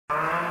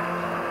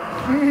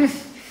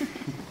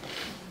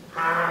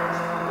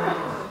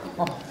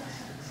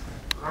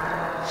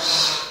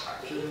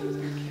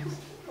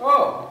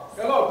Oh,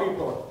 hello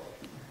people.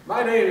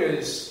 My name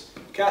is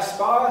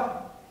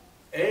Caspar,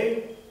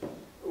 a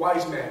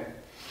wise man.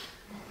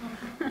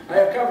 I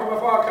have come from a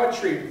far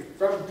country,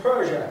 from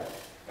Persia.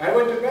 I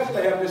went to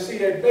Bethlehem to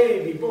see a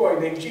baby boy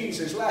named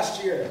Jesus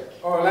last year,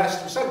 or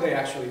last Sunday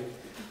actually.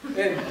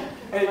 And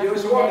it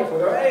was wonderful.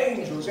 There are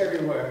angels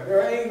everywhere. There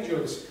are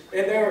angels.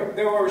 And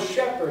there were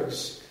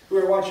shepherds who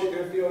were watching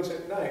their fields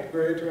at night. We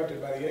were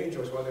interrupted by the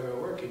angels while they were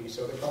working,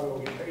 so they probably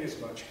won't get paid as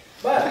much.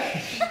 But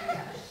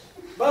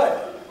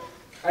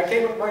I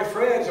came with my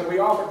friends and we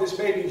offered this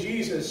baby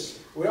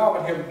Jesus. We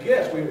offered him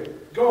gifts. We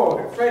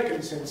gold and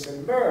frankincense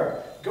and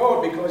myrrh.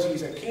 Gold because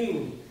he's a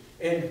king.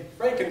 And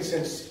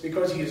frankincense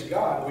because he is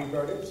God. We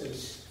burn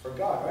incense for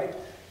God, right?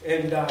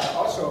 And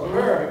also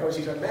myrrh because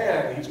he's a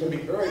man. He's going to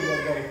be buried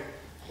one day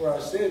for our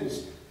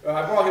sins.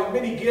 I brought him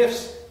many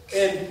gifts,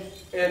 and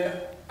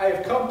I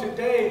have come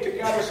today to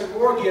gather some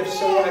more gifts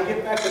so when I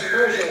get back to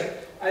Persia,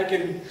 I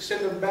can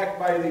send them back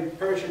by the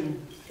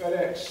Persian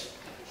FedEx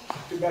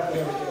to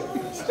Bethlehem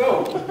again.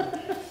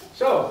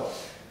 So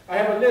I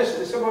have a list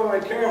that someone in my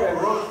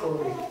caravan wrote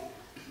for me,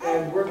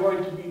 and we're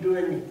going to be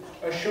doing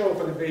a show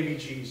for the baby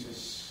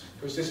Jesus,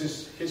 because this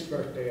is his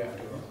birthday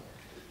after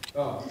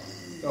all.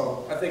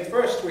 So I think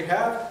first we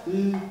have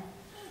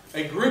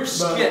a group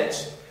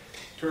skit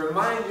to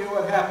remind you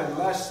what happened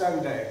last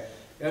Sunday.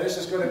 Now this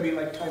is going to be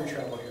like time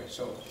travel here,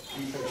 so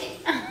be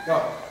patient.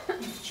 Go.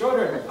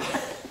 Children,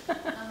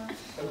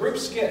 a group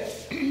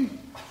skit.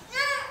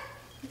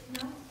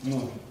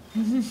 No.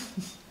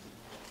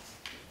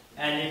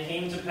 And it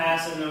came to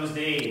pass in those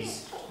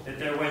days that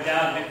there went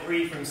out a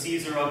decree from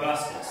Caesar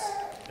Augustus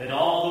that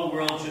all the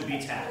world should be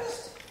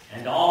taxed.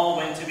 And all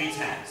went to be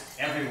taxed,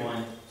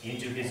 everyone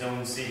into his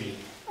own city.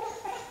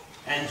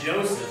 And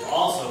Joseph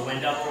also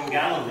went up from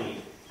Galilee,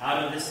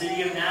 out of the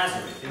city of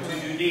Nazareth,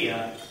 into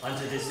Judea,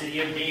 unto the city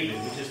of David,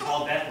 which is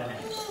called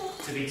Bethlehem,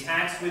 to be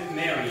taxed with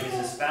Mary,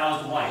 his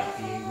espoused wife,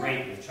 being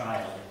great with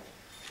child.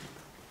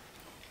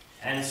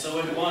 And so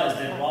it was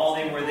that while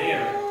they were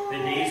there, the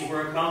days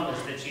were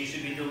accomplished that she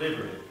should be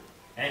delivered.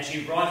 And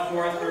she brought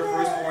forth her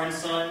firstborn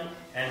son,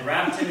 and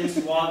wrapped him in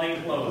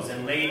swaddling clothes,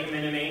 and laid him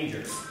in a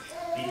manger,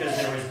 because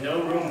there was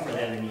no room for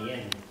them in the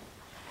inn.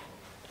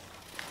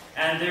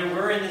 And there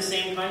were in the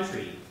same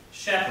country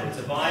shepherds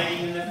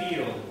abiding in the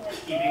field,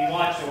 keeping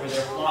watch over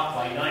their flock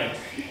by night.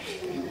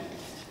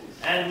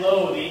 And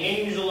lo, the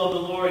angel of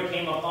the Lord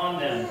came upon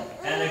them,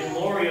 and the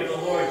glory of the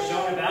Lord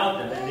shone about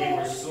them, and they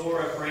were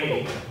sore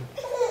afraid.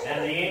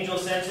 And the angel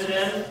said to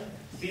them,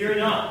 Fear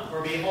not,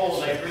 for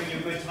behold, I bring you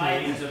good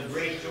tidings of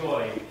great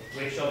joy,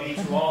 which shall be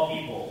to all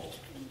people.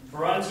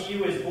 For unto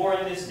you is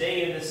born this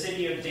day in the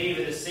city of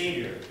David a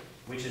Savior,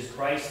 which is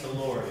Christ the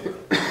Lord.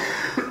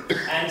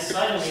 And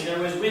suddenly there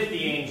was with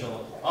the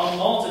angel a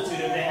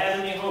multitude of the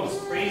heavenly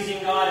host,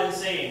 praising God and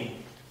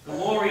saying,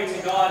 Glory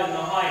to God in the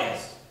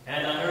highest,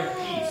 and on earth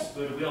peace,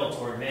 goodwill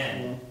toward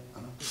men.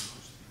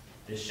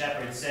 The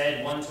shepherds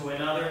said one to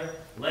another,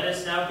 Let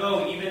us now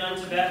go even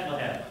unto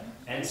Bethlehem,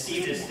 and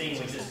see this thing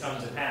which has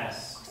come to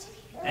pass.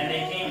 And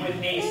they came with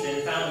haste,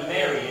 and found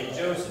Mary and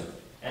Joseph,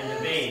 and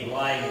the babe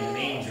lying in the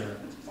manger.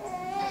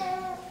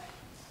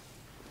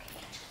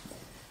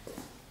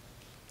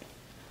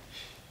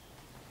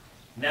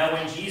 Now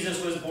when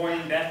Jesus was born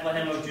in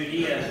Bethlehem of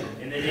Judea,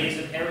 in the days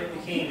of Herod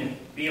the king,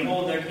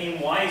 behold, there came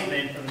wise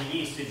men from the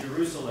east to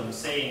Jerusalem,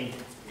 saying,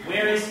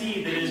 Where is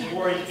he that is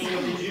born King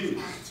of the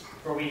Jews?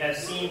 For we have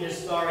seen his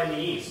star in the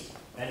east,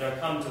 and are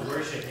come to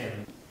worship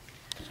him.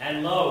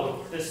 And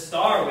lo, the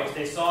star which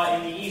they saw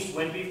in the east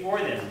went before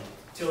them,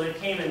 till it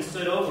came and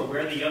stood over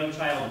where the young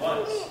child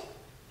was.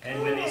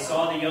 And when they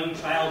saw the young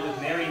child with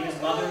Mary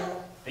his mother,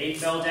 they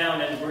fell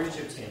down and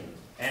worshipped him,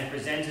 and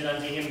presented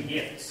unto him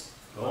gifts,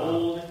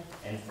 gold,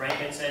 and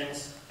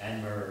frankincense,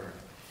 and myrrh.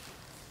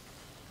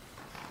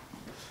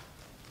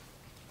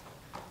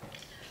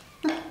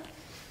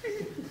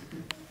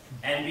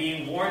 And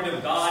being warned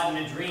of God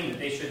in a dream that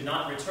they should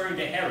not return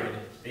to Herod,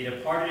 they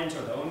departed into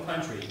their own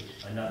country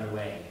another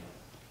way.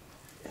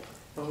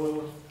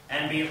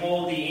 And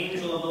behold, the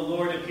angel of the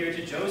Lord appeared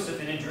to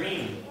Joseph in a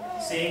dream,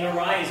 saying,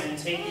 Arise, and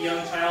take the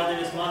young child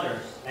and his mother,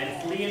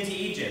 and flee into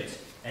Egypt,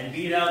 and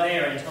be thou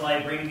there until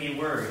I bring thee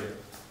word.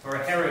 For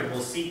Herod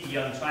will seek the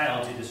young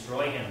child to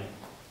destroy him.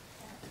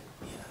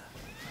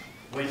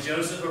 When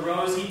Joseph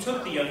arose, he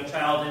took the young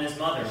child and his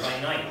mother by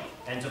night,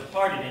 and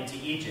departed into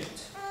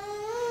Egypt,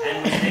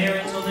 and was there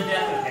until the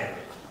death of Herod,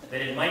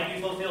 that it might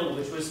be fulfilled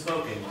which was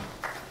spoken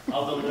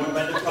of the Lord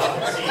by the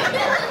prophet, saying,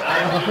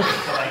 Out of Egypt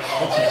have I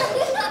called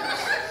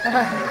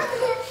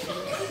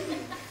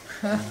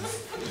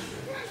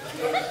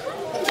Jesus.